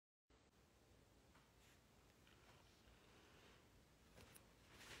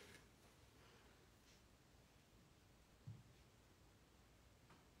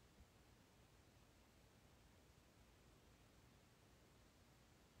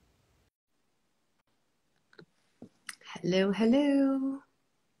Hello, hello.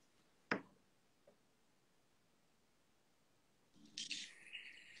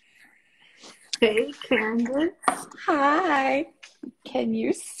 Hey, Candace. Hi, can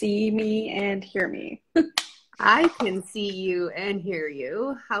you see me and hear me? I can see you and hear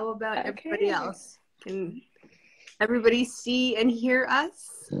you. How about everybody Okay. else? Can everybody see and hear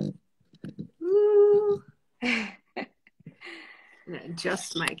us? Ooh. I'm gonna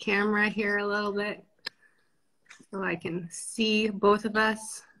adjust my camera here a little bit so I can see both of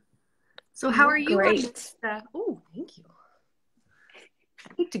us. So You how are look you on great. this? Oh, thank you.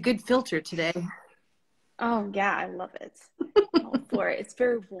 I picked a good filter today. Oh, yeah, I love it. All for it. It's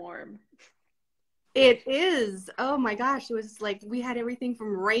very warm. It is. Oh my gosh. It was like we had everything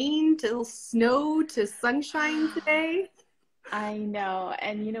from rain to snow to sunshine today. I know.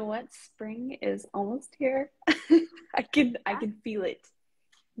 And you know what? Spring is almost here. I can feel it.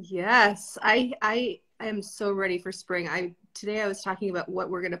 Yes, I am so ready for spring. Today I was talking about what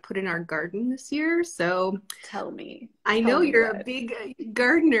we're going to put in our garden this year. So Tell me. I Tell know me you're a what. big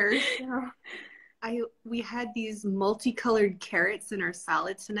gardener. So we had these multicolored carrots in our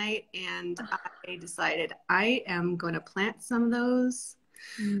salad tonight, and I decided I am going to plant some of those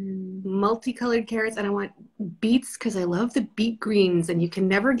Mm, multicolored carrots, and I want beets because I love the beet greens, and you can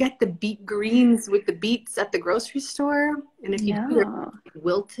never get the beet greens with the beets at the grocery store. And if you do, they're no.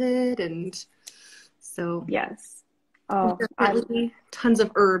 wilted, and so Yes. Oh, definitely tons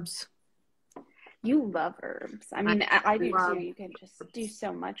of herbs. you love herbs. I I mean, I do too. love You can just do herbs.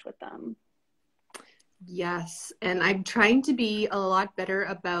 so much with them. Yes, and I'm trying to be a lot better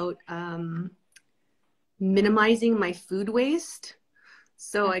about minimizing my food waste.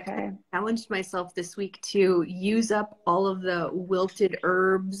 So I kind of Okay. challenged myself this week to use up all of the wilted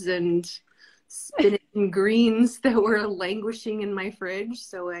herbs and spinach and greens that were languishing in my fridge.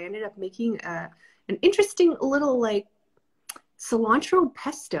 So I ended up making an interesting little like cilantro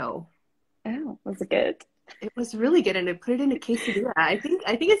pesto. Oh, was it good? It was really good, and I put it in a quesadilla. I think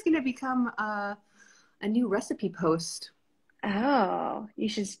it's going to become a new recipe post. Oh, you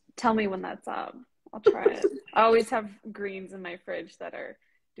should tell me when that's up. I'll try it. I always have greens in my fridge that are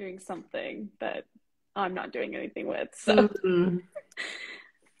doing something that I'm not doing anything with. So Mm,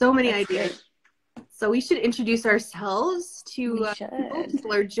 so many that's ideas. great. So we should introduce ourselves to We people. should.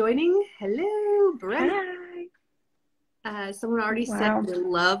 People are joining. Hello, Brenna. Hi. Someone already said Wow. they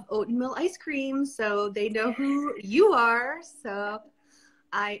love Oat Mill ice cream, so they know who you are. So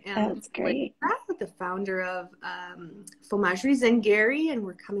I am That's Lynda, great. the founder of Fauxmagerie Zengarry, and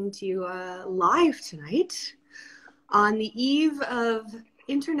we're coming to you live tonight on the eve of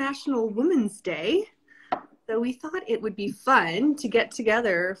International Women's Day. So we thought it would be fun to get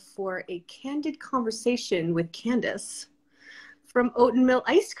together for a candid conversation with Candace from Oat Mill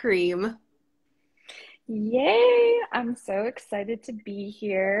Ice Cream. Yay! I'm so excited to be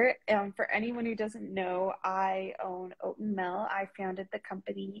here. For anyone who doesn't know, I own Oat Mill. I founded the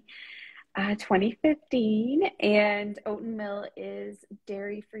company 2015, and Oat Mill is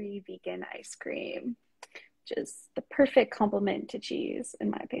dairy-free vegan ice cream, which is the perfect complement to cheese, in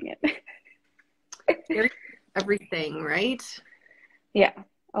my opinion. Everything, right? Yeah.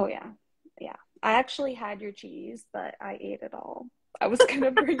 Oh, yeah. Yeah. I actually had your cheese, but I ate it all. I was gonna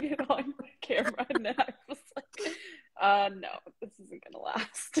bring it on camera, and then I was like, no, this isn't gonna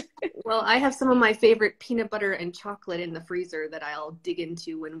last. Well, I have some of my favorite peanut butter and chocolate in the freezer that I'll dig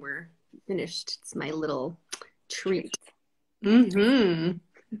into when we're finished. It's my little treat. Treat. Mm-hmm.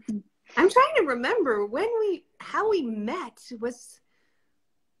 I'm trying to remember how we met. It was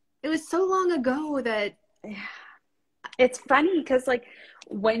so long ago that Yeah. It's funny because, like,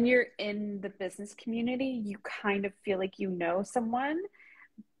 when you're in the business community, you kind of feel like you know someone,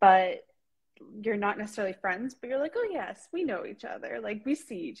 but you're not necessarily friends, but you're like, oh, yes, we know each other. Like, we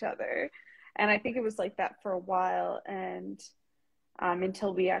see each other. And I think it was like that for a while. And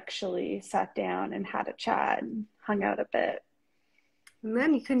until we actually sat down and had a chat and hung out a bit.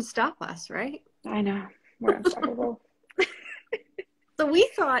 man, you couldn't stop us, right? I know, we're unstoppable. So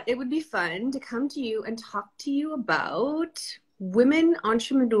we thought it would be fun to come to you and talk to you about women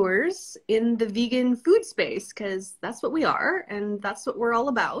entrepreneurs in the vegan food space, because that's what we are and that's what we're all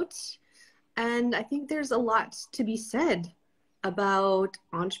about. And I think there's a lot to be said about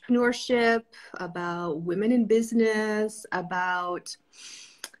entrepreneurship, about women in business, about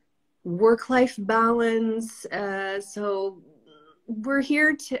work-life balance. So we're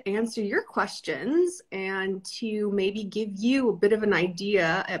here to answer your questions and to maybe give you a bit of an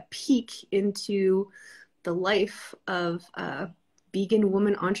idea, a peek into the life of a vegan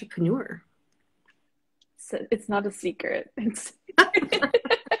woman entrepreneur. So it's not a secret. It's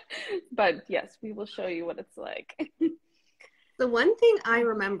but yes, we will show you what it's like. The one thing I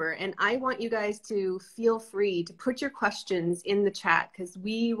remember, and I want you guys to feel free to put your questions in the chat because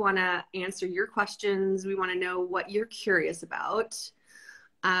we want to answer your questions. We want to know what you're curious about.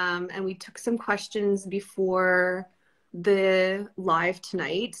 And we took some questions before the live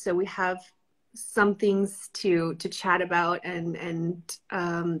tonight. So we have some things to chat about and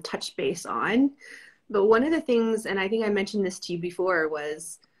touch base on. But one of the things, and I think I mentioned this to you before,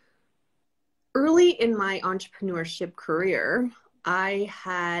 was early in my entrepreneurship career, I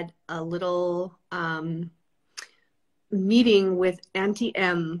had a little meeting with Auntie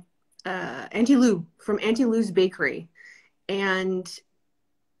Lou from Auntie Lou's Bakery. And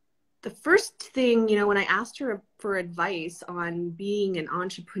the first thing, you know, when I asked her for advice on being an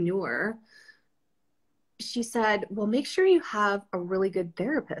entrepreneur, she said, well, make sure you have a really good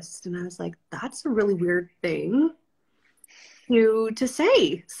therapist. And I was like, that's a really weird thing to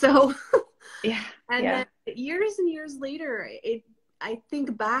say. So, Yeah. and Yeah. then years and years later, I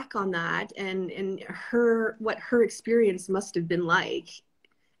think back on that and what her experience must have been like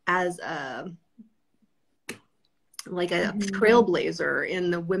as a Mm-hmm. trailblazer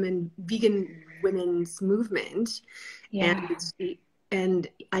in the vegan women's movement. Yeah. And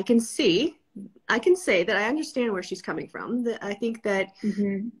I can say that I understand where she's coming from. That I think that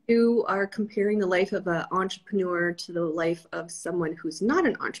Mm-hmm. you are comparing the life of an entrepreneur to the life of someone who's not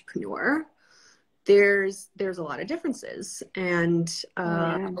an entrepreneur. There's a lot of differences and Oh,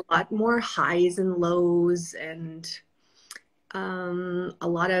 yeah. a lot more highs and lows and a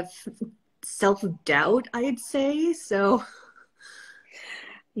lot of self-doubt, I'd say. So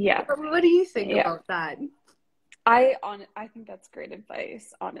Yeah. what do you think Yeah. about that? I think that's great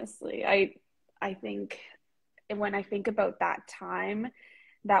advice, honestly. I think when I think about that time,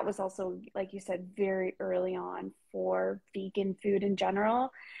 that was also, like you said, very early on for vegan food in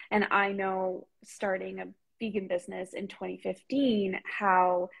general. And I know starting a vegan business in 2015,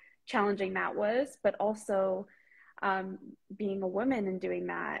 how challenging that was, but also being a woman and doing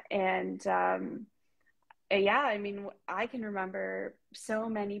that. And yeah, I mean, I can remember so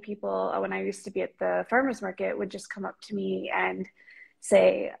many people when I used to be at the farmers market would just come up to me and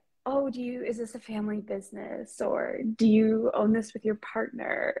say, oh, is this a family business or do you own this with your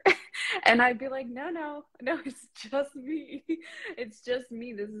partner? And I'd be like, no, it's just me. It's just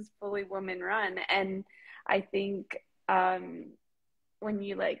me. This is fully woman run. And I think when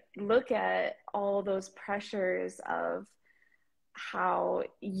you like look at all those pressures of how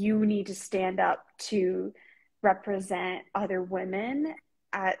you need to stand up to represent other women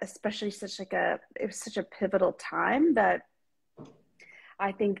at especially it was such a pivotal time that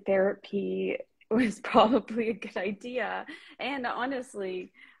I think therapy was probably a good idea. And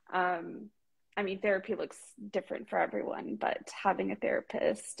honestly, I mean, therapy looks different for everyone, but having a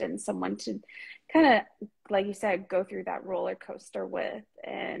therapist and someone to kind of, like you said, go through that roller coaster with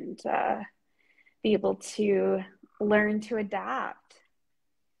and be able to learn to adapt.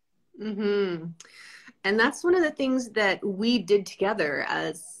 Mm-hmm. And that's one of the things that we did together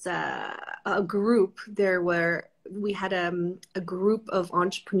as a group. We had a group of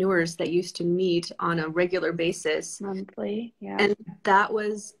entrepreneurs that used to meet on a regular basis. Monthly, yeah. And that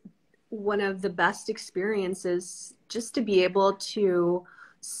was one of the best experiences, just to be able to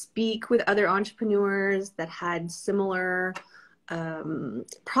speak with other entrepreneurs that had similar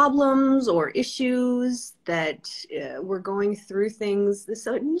problems or issues that were going through things.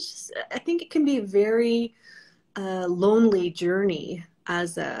 So I think it can be a very lonely journey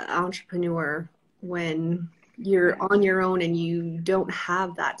as an entrepreneur when you're Yeah. on your own and you don't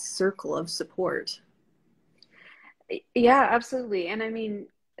have that circle of support. Yeah, absolutely. And I mean,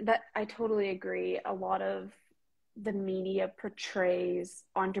 that I totally agree. A lot of the media portrays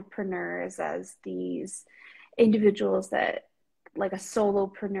entrepreneurs as these individuals that, like a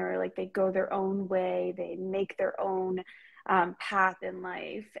solopreneur, like they go their own way, they make their own path in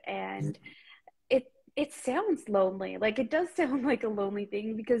life. And it sounds lonely. Like it does sound like a lonely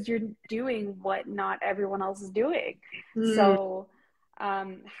thing because you're doing what not everyone else is doing. Mm, So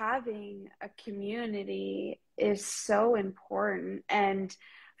having a community is so important. And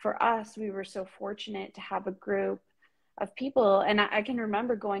for us, we were so fortunate to have a group of people. And I can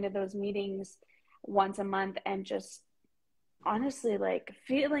remember going to those meetings once a month and just honestly like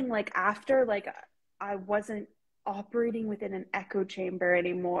feeling like after like I wasn't operating within an echo chamber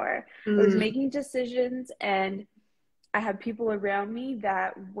anymore. I was mm. making decisions and I had people around me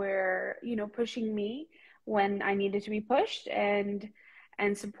that were, pushing me when I needed to be pushed and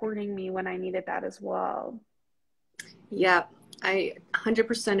supporting me when I needed that as well. Yeah, I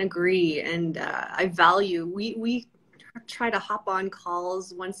 100% agree. And we try to hop on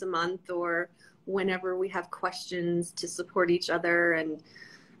calls once a month or whenever we have questions to support each other. And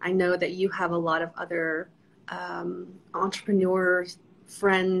I know that you have a lot of other entrepreneur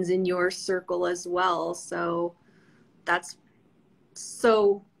friends in your circle as well. So that's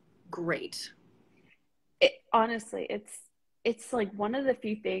so great. Honestly, it's like one of the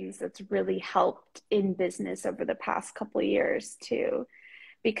few things that's really helped in business over the past couple of years too,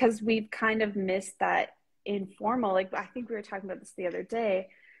 because we've kind of missed that informal, like I think we were talking about this the other day.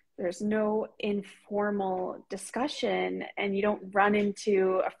 There's no informal discussion, and you don't run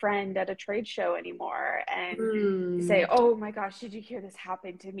into a friend at a trade show anymore and say, Mm. oh my gosh, did you hear this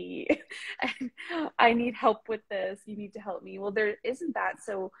happen to me? And I need help with this. You need to help me. Well, there isn't that.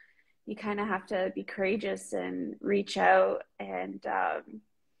 So you kind of have to be courageous and reach out. And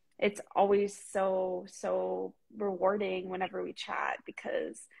it's always so rewarding whenever we chat,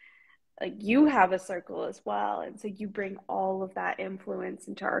 because like you have a circle as well, and so you bring all of that influence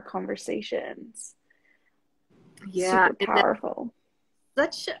into our conversations. Yeah. Super powerful.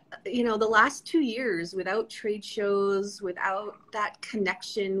 Such, the last 2 years without trade shows, without that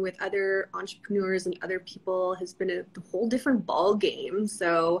connection with other entrepreneurs and other people has been a whole different ball game.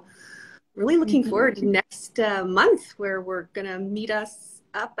 So really looking Mm-hmm. forward to next month, where we're going to meet us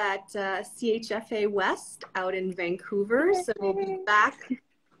up at CHFA West out in Vancouver. So we'll be back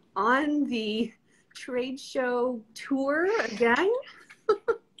on the trade show tour again.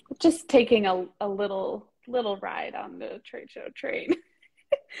 Just taking a little ride on the trade show train.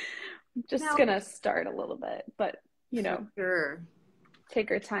 Just Now, gonna start a little bit, but for sure. take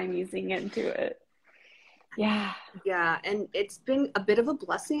our time easing into it. Yeah. Yeah, and it's been a bit of a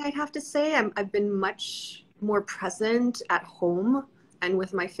blessing, I'd have to say. I've been much more present at home and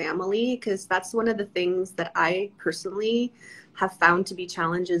with my family, because that's one of the things that I personally have found to be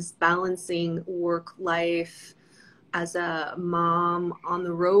challenges, balancing work life as a mom on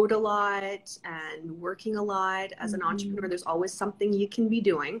the road a lot and working a lot. As an Mm-hmm. entrepreneur, there's always something you can be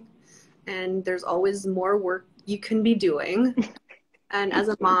doing, and there's always more work you can be doing. And as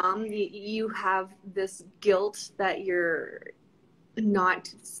a mom, you have this guilt that you're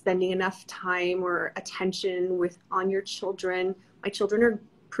not spending enough time or attention with on your children. My children are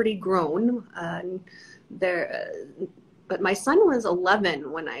pretty grown. They're, but my son was 11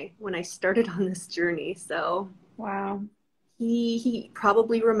 when I started on this journey. So Wow. he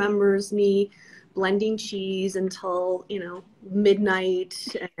probably remembers me blending cheese until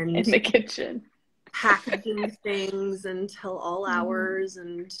midnight In and the kitchen. packaging things until all Mm-hmm. hours,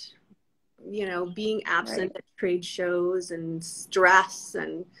 and being absent Right. at trade shows and stress.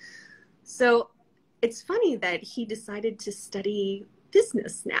 And so it's funny that he decided to study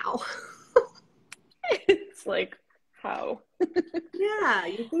business now. It's like, how? Yeah,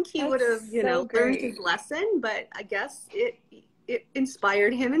 you think he would have, That's so learned great. his lesson, but I guess it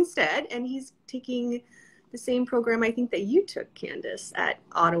inspired him instead, and he's taking the same program I think that you took, Candace, at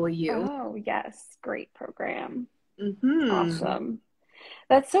Ottawa U. Oh, yes. Great program. Mm-hmm. Awesome.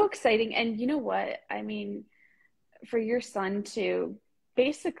 That's so exciting. And you know what? I mean, for your son to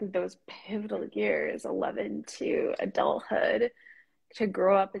basically those pivotal years, 11 to adulthood, to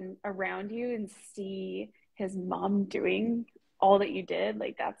grow up and around you and see his mom doing all that you did,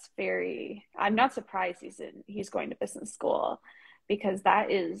 like that's very, I'm not surprised he's going to business school, because that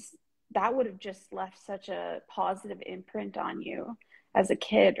would have just left such a positive imprint on you as a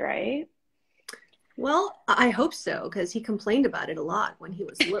kid, right? Well, I hope so, because he complained about it a lot when he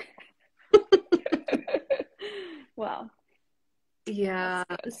was little. Well, Yeah,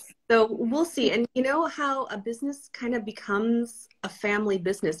 that's good. so we'll see. And you know how a business kind of becomes a family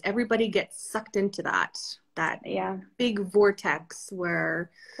business? Everybody gets sucked into that Yeah, big vortex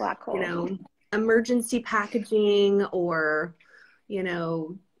where, black you hole. know, emergency packaging, or, you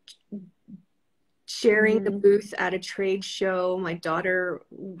know, sharing the Hmm. booth at a trade show. My daughter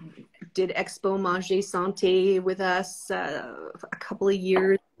did Expo Manger Santé with us a couple of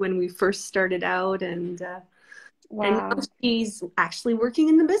years when we first started out, and now Wow. she's actually working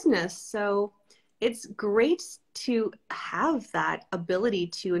in the business. So it's great to have that ability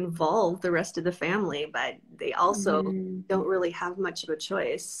to involve the rest of the family, but they also Hmm. don't really have much of a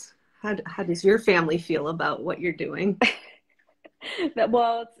choice. How does your family feel about what you're doing?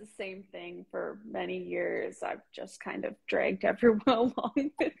 Well, it's the same thing for many years. I've just kind of dragged everyone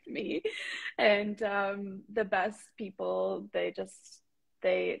along with me. And the best people,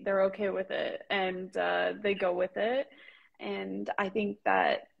 they're okay with it, and they go with it. And I think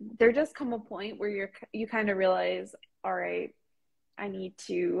that there does come a point where you kind of realize, all right, I need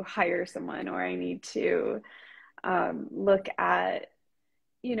to hire someone, or I need to look at,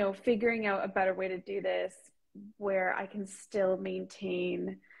 figuring out a better way to do this where I can still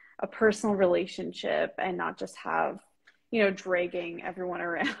maintain a personal relationship and not just have, dragging everyone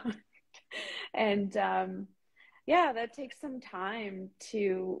around. And yeah, that takes some time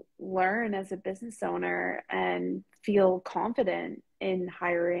to learn as a business owner and feel confident in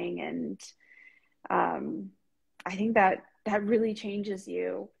hiring. And I think that that really changes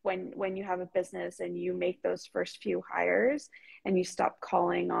you when you have a business and you make those first few hires and you stop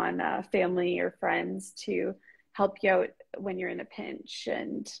calling on family or friends to help you out when you're in a pinch.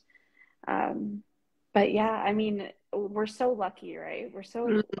 And but yeah, I mean, we're so lucky, right?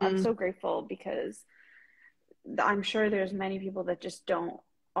 I'm Mhm. so grateful because I'm sure there's many people that just don't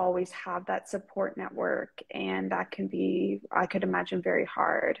always have that support network, and that can be, I could imagine, very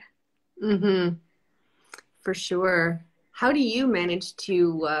hard. Mhm. For sure. How do you manage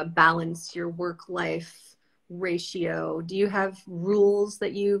to balance your work-life ratio? Do you have rules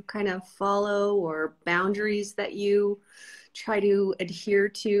that you kind of follow or boundaries that you try to adhere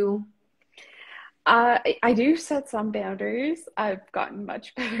to? I do set some boundaries. I've gotten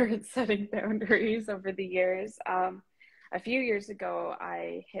much better at setting boundaries over the years. A few years ago,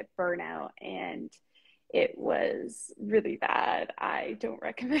 I hit burnout and it was really bad. I don't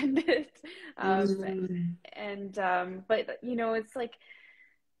recommend it. Um, Mm. but it's like,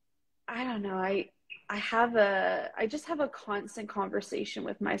 I don't know. I just have a constant conversation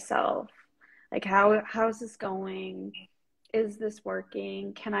with myself. Like, how's this going? Is this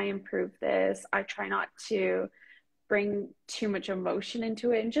working? Can I improve this? I try not to bring too much emotion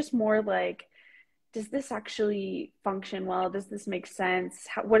into it and just more like, does this actually function well? Does this make sense?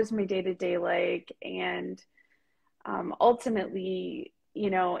 What is my day to day like? And ultimately,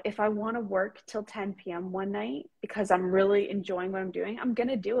 if I want to work till 10 p.m. one night because I'm really enjoying what I'm doing, I'm going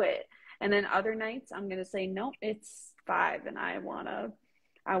to do it. And then other nights, I'm going to say, nope, it's 5 and I want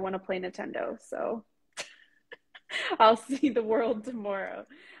to play Nintendo. So I'll see the world tomorrow.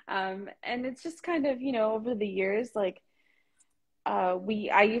 And it's just kind of, over the years, like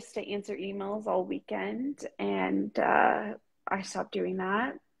I used to answer emails all weekend, and I stopped doing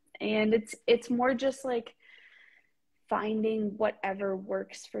that. And it's more just like finding whatever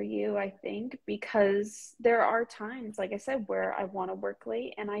works for you, I think, because there are times, like I said, where I want to work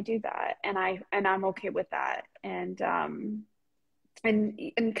late, and I do that, and I'm okay with that. And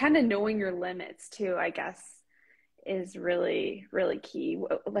kind of knowing your limits too, I guess, is really, really key.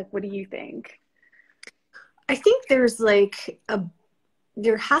 Like, what do you think? I think there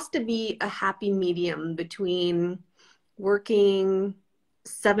has to be a happy medium between working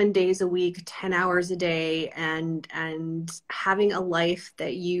 7 days a week, 10 hours a day, and having a life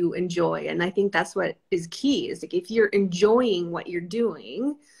that you enjoy. And I think that's what is key is like if you're enjoying what you're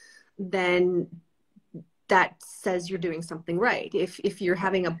doing, then that says you're doing something right. If you're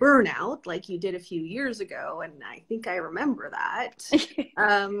having a burnout like you did a few years ago, and I think I remember that,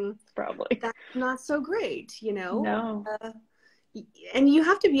 Probably. that's not so great, you know? No. And you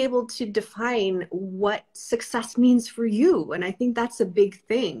have to be able to define what success means for you. And I think that's a big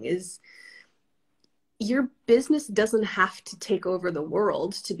thing is your business doesn't have to take over the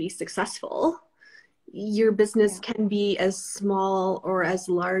world to be successful. Your business Yeah. can be as small or as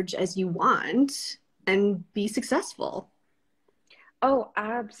large as you want and be successful. Oh,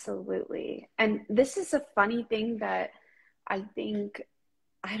 absolutely. And this is a funny thing that I think,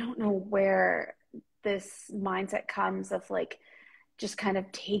 I don't know where this mindset comes of like just kind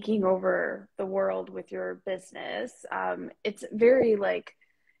of taking over the world with your business. It's very like,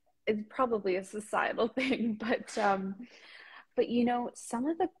 it's probably a societal thing, but some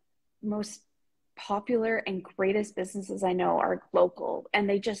of the most popular and greatest businesses I know are local, and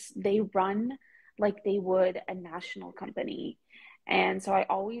they run like they would a national company. And so I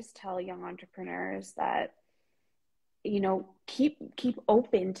always tell young entrepreneurs that, keep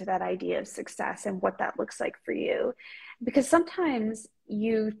open to that idea of success and what that looks like for you, because sometimes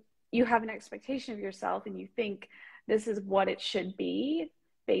you have an expectation of yourself and you think this is what it should be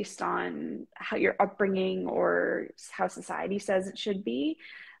based on how your upbringing or how society says it should be,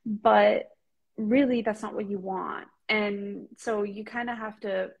 but really that's not what you want. And so you kind of have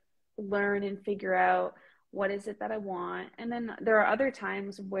to learn and figure out what is it that I want. And then there are other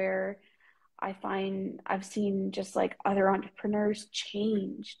times where I find I've seen just like other entrepreneurs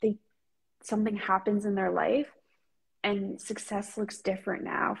change. Something happens in their life and success looks different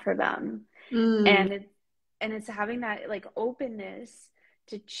now for them. Mm. And it's having that like openness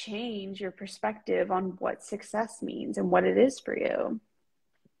to change your perspective on what success means and what it is for you.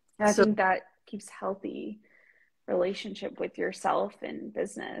 And I So think that keeps healthy relationship with yourself and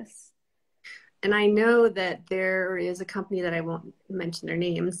business. And I know that there is a company that I won't mention their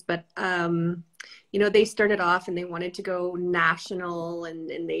names, but you know, they started off and they wanted to go national and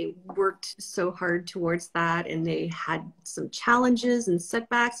they worked so hard towards that and they had some challenges and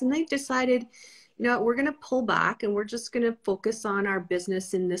setbacks and they decided, you know, we're going to pull back and we're just going to focus on our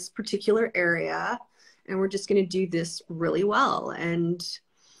business in this particular area and we're just going to do this really well. And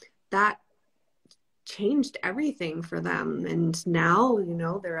that changed everything for them. And now, you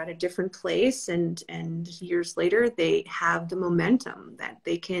know, they're at a different place and years later they have the momentum that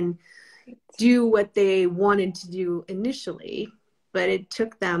they can do what they wanted to do initially, but it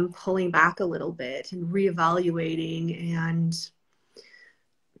took them pulling back a little bit and reevaluating and,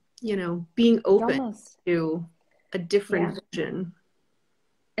 you know, being You open almost, to a yeah. different vision.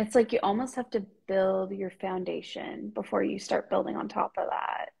 It's like you almost have to build your foundation before you start building on top of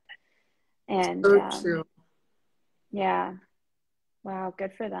that. And So true. yeah, wow,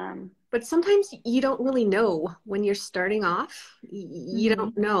 good for them. But sometimes you don't really know when you're starting off. You Hmm.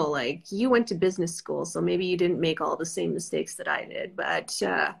 don't know. Like you went to business school, so maybe you didn't make all the same mistakes that I did. But you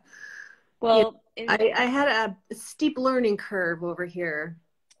know, Well, I had a steep learning curve over here.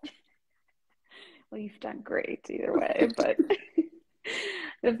 well, you've done great either way. But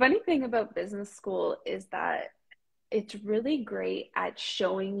the funny thing about business school is that it's really great at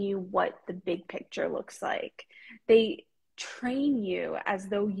showing you what the big picture looks like. They train you as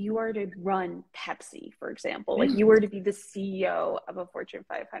though you are to run Pepsi, for example, like you were to be the CEO of a Fortune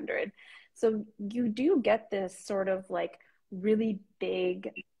 500. So you do get this sort of like really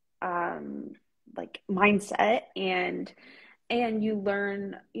big um like mindset and you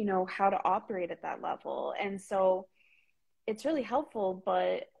learn, you know, how to operate at that level. And so it's really helpful,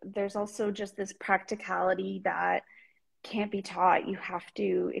 but there's also just this practicality that can't be taught. You have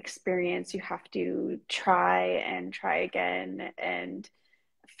to experience, you have to try and try again and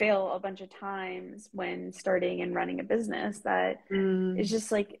fail a bunch of times when starting and running a business that is Mm,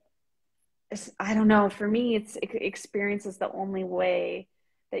 just like, I don't know, for me it's experience is the only way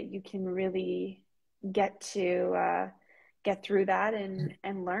that you can really get through that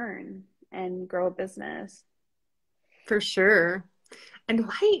and learn and grow a business. for sure. And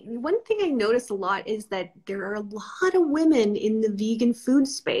one thing I notice a lot is that there are a lot of women in the vegan food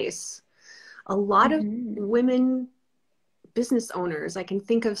space. A lot of Mm-hmm. women business owners. I can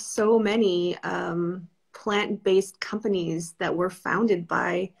think of so many plant-based companies that were founded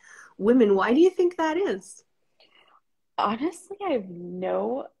by women. Why do you think that is? Honestly, I have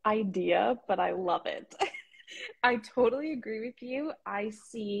no idea, but I love it. I totally agree with you. I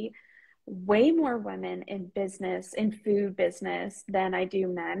see way more women in business, in food business, than I do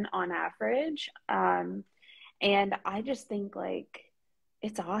men on average. And I just think like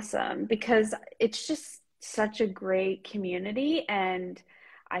it's awesome because it's just such a great community. And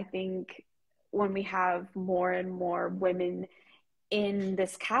I think when we have more and more women in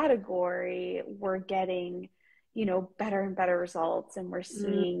this category, we're getting, you know, better and better results. And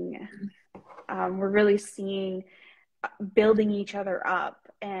Mm, we're really seeing building each other up.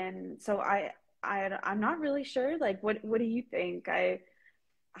 And so I'm not really sure. Like, what do you think? I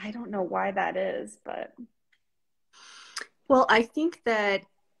don't know why that is, but well, I think that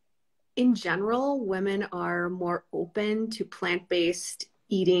in general, women are more open to plant-based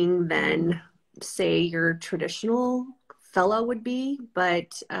eating than, say, your traditional fella would be.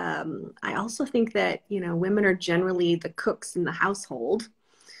 But I also think that, you know, women are generally the cooks in the household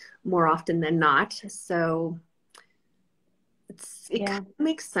more often than not. So it kind yeah, of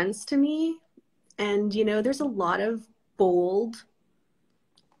makes sense to me. And, you know, there's a lot of bold,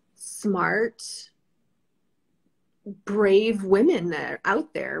 smart, brave women that are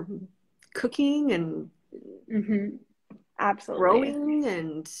out there cooking and hmm, absolutely. growing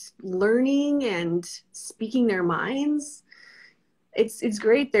and learning and speaking their minds. It's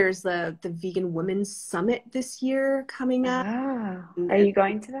great. There's the Vegan Women's Summit this year coming up, Ah, are and you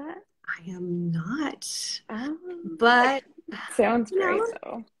going to that? I am not, Um, but sounds you great know,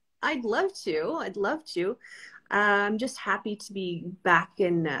 though. I'd love to. I'd love to. I'm just happy to be back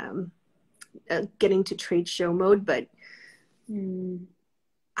in getting to trade show mode, but Mm,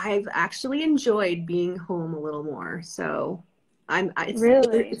 I've actually enjoyed being home a little more. So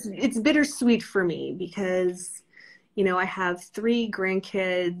really? it's bittersweet for me because you know I have three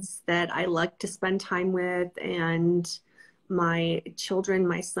grandkids that I like to spend time with, and my children,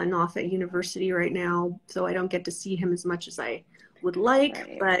 my son off at university right now, so I don't get to see him as much as I would like.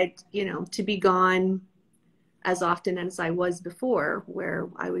 Right. But you know, to be gone as often as I was before, where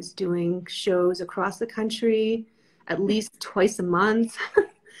I was doing shows across the country at least twice a month.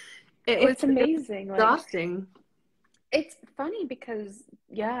 It was It's amazing. Like exhausting. It's funny because,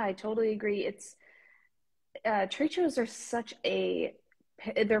 yeah, I totally agree. It's trade shows are such a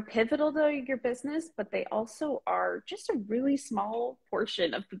they're pivotal to your business, but they also are just a really small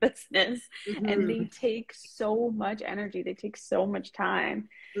portion of the business, and they Hmm. take so much energy. They take so much time.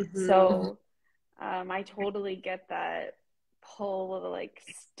 Hmm. So, I totally get that pull to like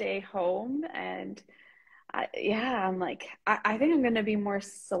stay home and yeah, I'm like, I think I'm going to be more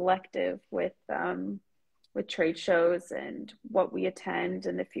selective with trade shows and what we attend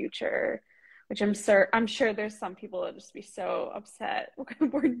in the future, which I'm sure there's some people that just be so upset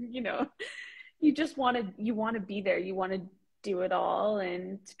when, you want to be there, you want to do it all,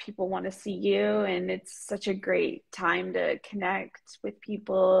 and people want to see you, and it's such a great time to connect with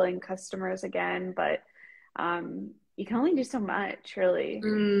people and customers again, but you can only do so much, really. You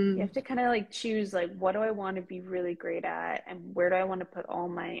Mm. have to kind of like choose like what do I want to be really great at and where do I want to put all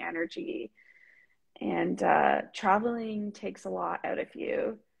my energy. And traveling takes a lot out of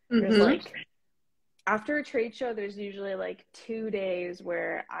you. There's Hmm. like after a trade show, there's usually like 2 days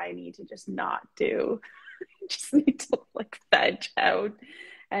where I need to just not do, just need to like veg out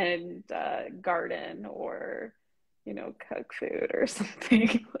and garden or cook food or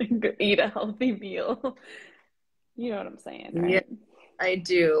something, like eat a healthy meal. You know what I'm saying, Yeah, right? I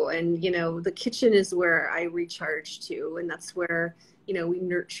do. And, the kitchen is where I recharge to, and that's where, we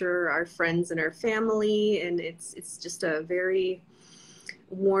nurture our friends and our family, and it's just a very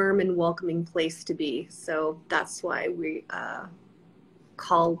warm and welcoming place to be. So that's why we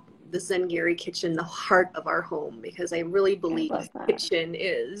call the Zengarry kitchen the heart of our home, because I really I believe love the that. kitchen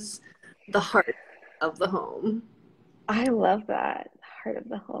is the heart of the home. I love that heart of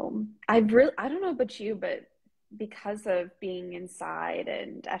the home. I don't know about you, but because of being inside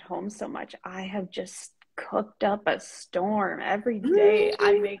and at home so much, I have just cooked up a storm every day.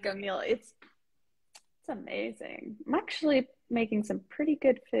 I Mm, make a meal. It's amazing. I'm actually making some pretty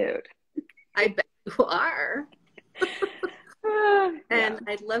good food. I bet you are. Yeah. And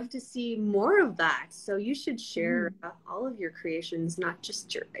I'd love to see more of that. So you should share Mm. all of your creations, not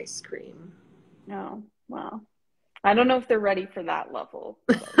just your ice cream. No, well, I don't know if they're ready for that level,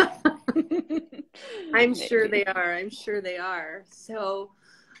 but I'm sure they maybe. are. I'm sure they are. So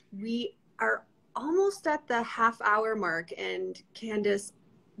we are almost at the half-hour mark. And Candace,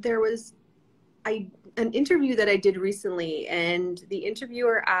 there was an interview that I did recently, and the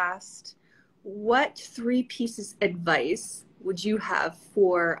interviewer asked, what three pieces of advice would you have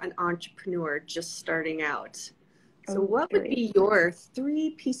for an entrepreneur just starting out? So, Oh, what would great. be your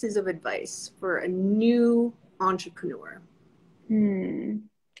three pieces of advice for a new entrepreneur? Hmm.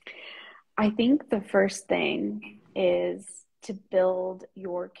 I think the first thing is to build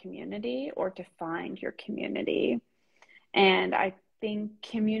your community or to find your community. And I think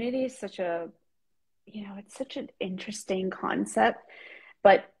community is it's such an interesting concept,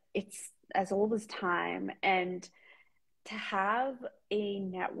 but it's as old as time. And to have a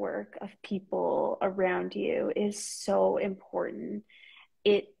network of people around you is so important.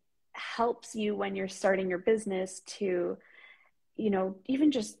 It helps you when you're starting your business to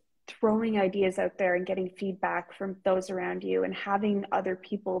even just throwing ideas out there and getting feedback from those around you and having other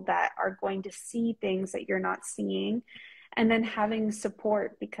people that are going to see things that you're not seeing, and then having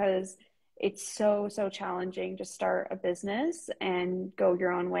support because it's so, so challenging to start a business and go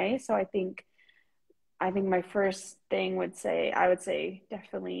your own way. So I think my first thing I would say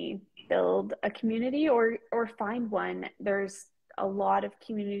definitely build a community or find one. There's a lot of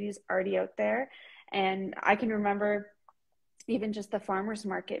communities already out there. And I can remember even just the farmers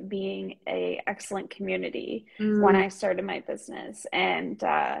market being a excellent community when Mm, I started my business, and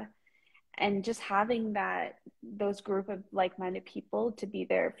just having those group of like-minded people to be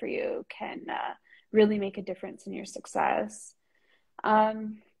there for you can really make a difference in your success.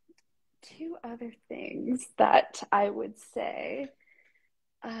 Um, Two other things that I would say,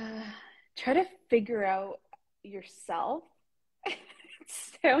 uh, try to figure out yourself. It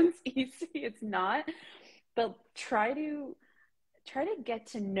sounds easy, it's not, but try to get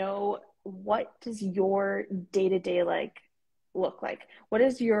to know what does your day-to-day like look like. What do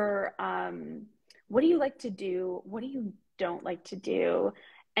you like to do, what do you don't like to do,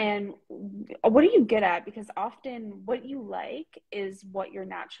 and what are you good at, because often what you like is what you're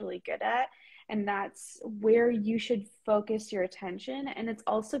naturally good at, and that's where you should focus your attention, and it's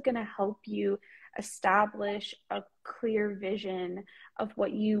also going to help you establish a clear vision of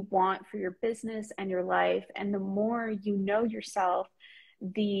what you want for your business and your life. And the more you know yourself,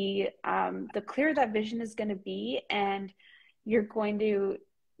 the clearer that vision is going to be, and you're going to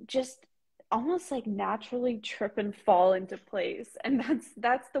just almost like naturally trip and fall into place. And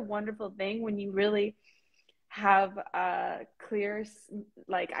that's the wonderful thing when you really have a clear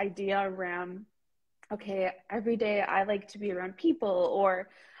like idea around, okay, every day I like to be around people, or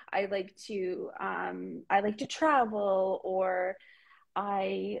I like to travel, or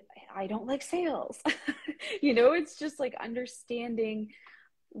I don't like sales. You know, it's just like understanding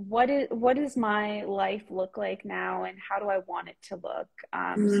what does my life look like now, and how do I want it to look?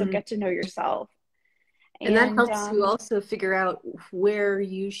 So Mm. get to know yourself. And that And helps you also figure out where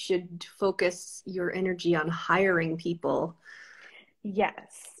you should focus your energy on hiring people.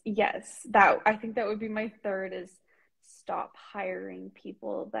 yes, yes, that I think that would be my third, is stop hiring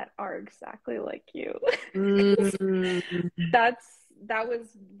people that are exactly like you. Mm. That's that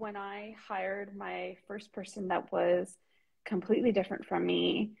was when I hired my first person that was completely different from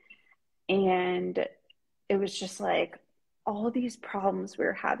me. And it was just like all these problems we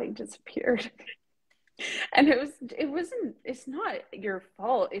were having disappeared. And it's not your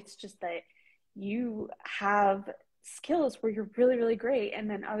fault. It's just that you have skills where you're really, really great, and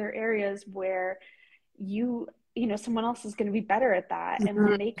then other areas where you know, someone else is going to be better at that. And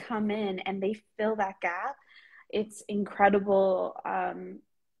when Mhm. they come in and they fill that gap, it's incredible,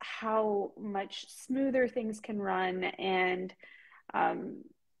 how much smoother things can run. And um,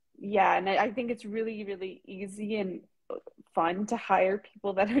 yeah, and I think it's really, really easy and fun to hire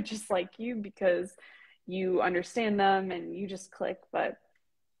people that are just like you, because you understand them and you just click. But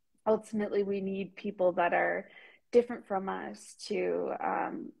ultimately, we need people that are different from us to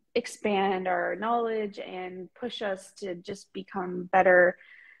expand our knowledge and push us to just become better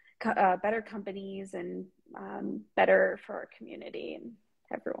companies, and better for our community and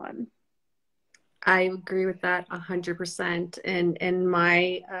everyone. I agree with that 100%. And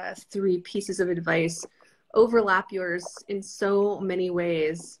my three pieces of advice overlap yours in so many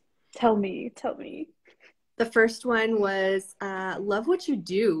ways. Tell me. The first one was love what you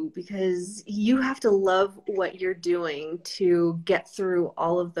do, because you have to love what you're doing to get through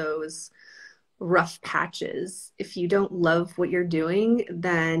all of those rough patches. If you don't love what you're doing,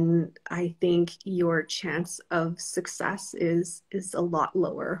 then I think your chance of success is a lot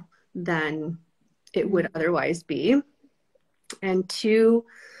lower than it would Mm, otherwise be. And two,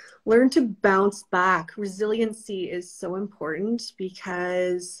 learn to bounce back. Resiliency is so important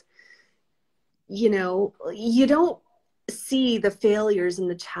because, you don't see the failures and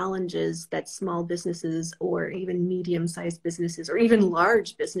the challenges that small businesses or even medium-sized businesses or even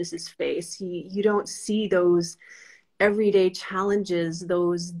large businesses face. You don't see those everyday challenges,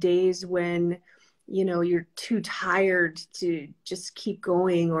 those days when you're too tired to just keep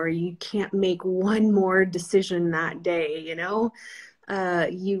going, or you can't make one more decision that day.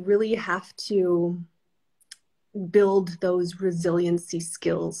 You really have to build those resiliency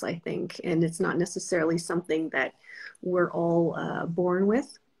skills, I think, and it's not necessarily something that we're all born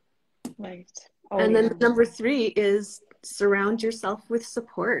with. right. Oh And then yeah. number three is surround yourself with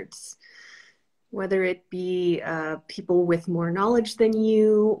supports, whether it be people with more knowledge than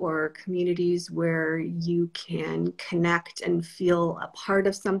you, or communities where you can connect and feel a part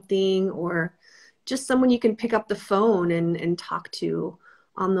of something, or just someone you can pick up the phone and talk to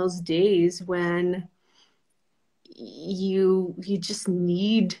on those days when you just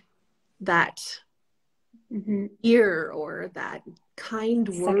need that Hmm. ear, or that kind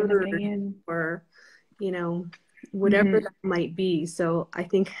Second word, opinion. or you know whatever Hmm. that might be. So I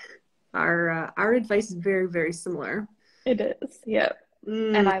think our advice is very, very similar. It is. Yep.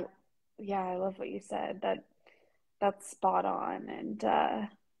 And Mm. yeah, I love what you said. That's spot on. And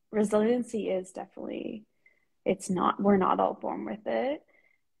resiliency is definitely, it's not, we're not all born with it.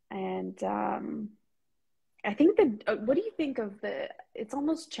 And I think that, what do you think of it's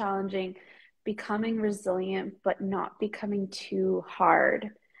almost challenging becoming resilient, but not becoming too hard,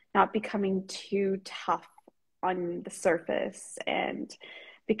 not becoming too tough on the surface. And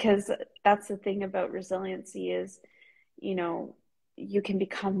because that's the thing about resiliency is, you know, you can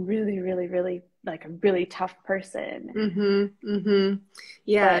become really, really, really like a really tough person. Mm-hmm, mm-hmm.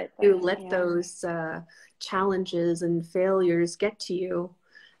 Yeah, But you let yeah, those challenges and failures get to you.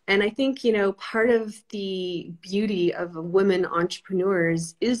 And I think, part of the beauty of women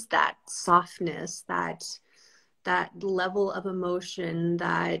entrepreneurs is that softness, that level of emotion,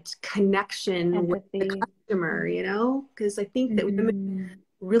 that connection with the empathy. customer, because I think that women Mm-hmm.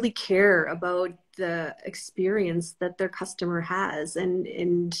 really care about the experience that their customer has,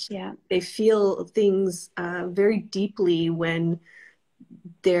 and Yeah. they feel things very deeply when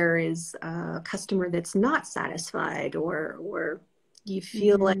there is a customer that's not satisfied, or you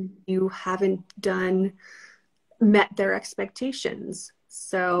feel like Mm-hmm. you haven't met their expectations.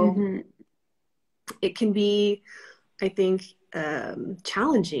 So Mm-hmm. it can be I think,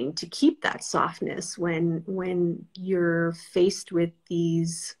 challenging to keep that softness when you're faced with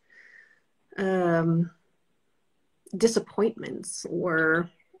these um, disappointments or,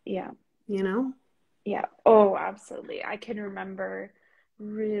 Yeah. you know. Yeah. Oh, absolutely. I can remember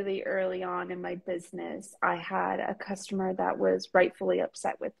really early on in my business, I had a customer that was rightfully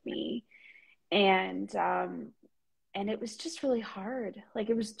upset with me. And it was just really hard. Like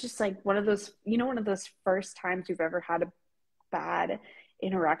it was just like one of those, one of those first times you've ever had a bad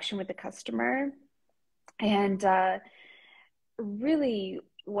interaction with the customer. And really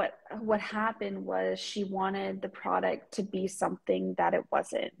what happened was she wanted the product to be something that it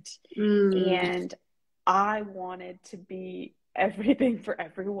wasn't. Mm, And I wanted to be everything for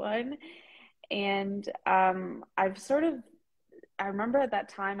everyone. And I remember at that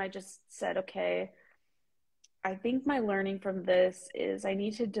time I just said, okay, I think my learning from this is I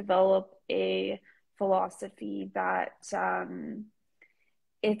need to develop a philosophy that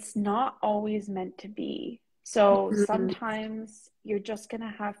it's not always meant to be. So mm, sometimes you're just going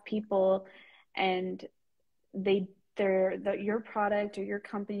to have people and they your product or your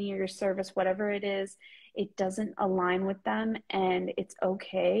company or your service, whatever it is, it doesn't align with them, and it's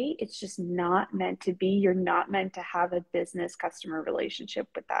okay. It's just not meant to be. You're not meant to have a business customer relationship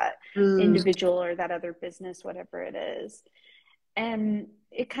with that mm, individual or that other business, whatever it is. And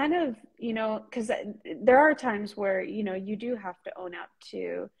it kind of, because there are times where, you do have to own up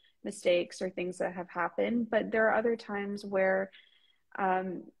to mistakes or things that have happened, but there are other times where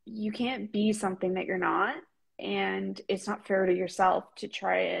you can't be something that you're not. And it's not fair to yourself to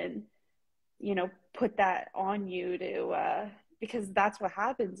try and, put that on you because that's what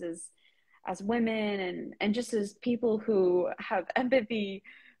happens is as women and just as people who have empathy,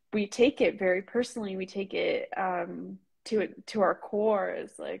 we take it very personally. We take it to our core.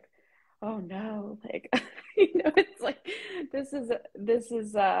 It's like, oh no, like it's like this is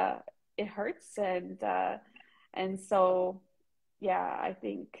it hurts and so yeah, I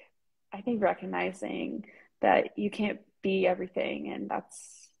think recognizing that you can't be everything, and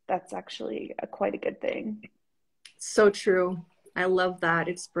that's actually quite a good thing. so true. I love that.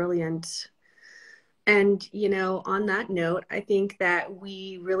 It's brilliant. And, on that note, I think that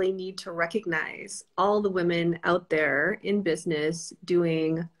we really need to recognize all the women out there in business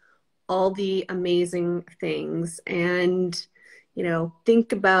doing all the amazing things and,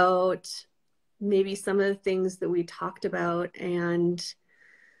 think about maybe some of the things that we talked about and,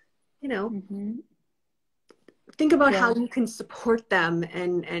 you know, Hmm. think about how Yeah, you can support them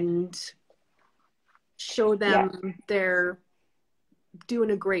and show yeah. them they're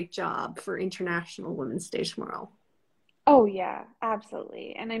doing a great job for International Women's Day tomorrow. Oh, yeah,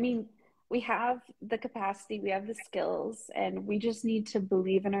 absolutely. And I mean, we have the capacity, we have the skills, and we just need to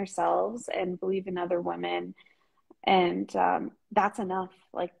believe in ourselves and believe in other women. And that's enough.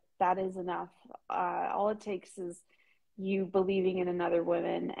 Like, that is enough. All it takes is you believing in another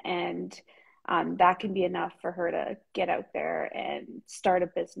woman, and that can be enough for her to get out there and start a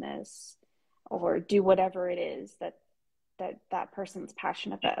business or do whatever it is that person's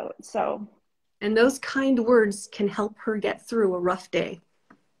passionate about. So, And those kind words can help her get through a rough day.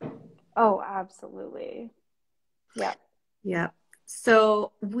 oh, absolutely. Yeah. Yeah.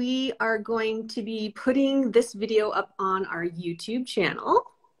 So we are going to be putting this video up on our YouTube channel.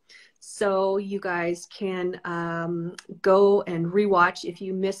 So you guys can go and rewatch. If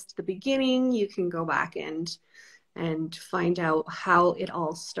you missed the beginning, you can go back and find out how it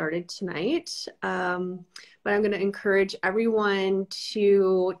all started tonight. But I'm going to encourage everyone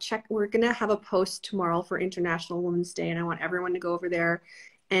to check. We're going to have a post tomorrow for International Women's Day, and I want everyone to go over there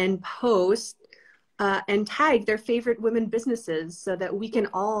and post and tag their favorite women businesses so that we can I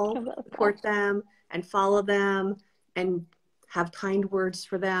all love that. support them and follow them and have kind words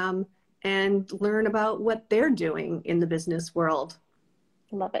for them and learn about what they're doing in the business world.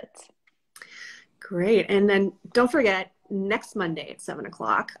 Love it. Great. And then don't forget, next Monday at 7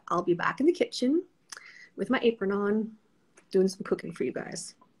 o'clock, I'll be back in the kitchen with my apron on, doing some cooking for you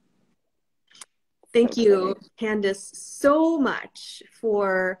guys. So Thank you, excited. Candace, so much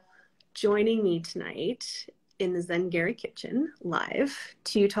for joining me tonight in the Zengarry kitchen live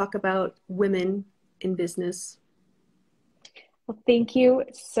to talk about women in business. Well, thank you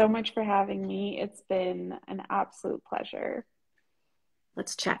so much for having me. It's been an absolute pleasure.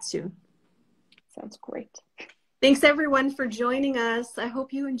 Let's chat soon. Sounds great. Thanks everyone for joining us. I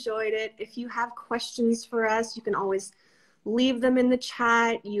hope you enjoyed it. If you have questions for us, you can always leave them in the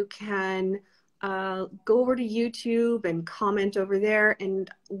chat. You can go over to YouTube and comment over there, and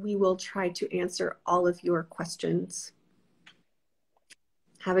we will try to answer all of your questions.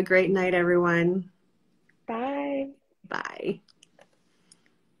 Have a great night, everyone. Bye. Bye.